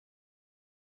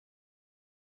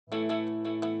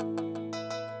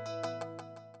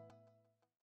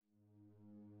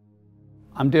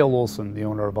I'm Dale Olson, the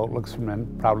owner of Outlooks for Men,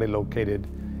 proudly located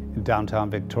in downtown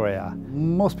Victoria.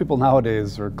 Most people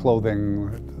nowadays, their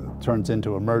clothing turns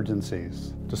into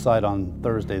emergencies. Decide on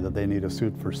Thursday that they need a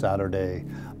suit for Saturday,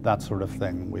 that sort of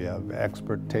thing. We have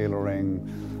expert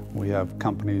tailoring. We have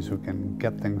companies who can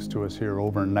get things to us here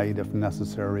overnight if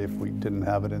necessary, if we didn't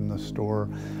have it in the store.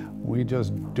 We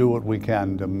just do what we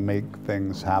can to make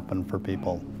things happen for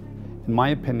people. In my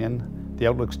opinion, the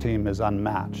Outlooks team is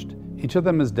unmatched. Each of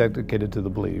them is dedicated to the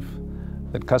belief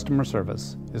that customer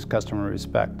service is customer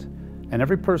respect. And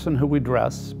every person who we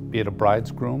dress, be it a bride's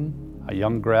groom, a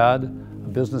young grad, a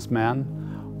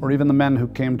businessman, or even the men who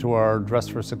came to our Dress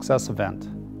for Success event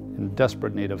in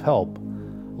desperate need of help,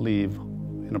 leave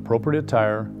in appropriate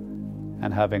attire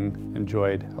and having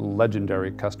enjoyed a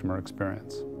legendary customer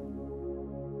experience.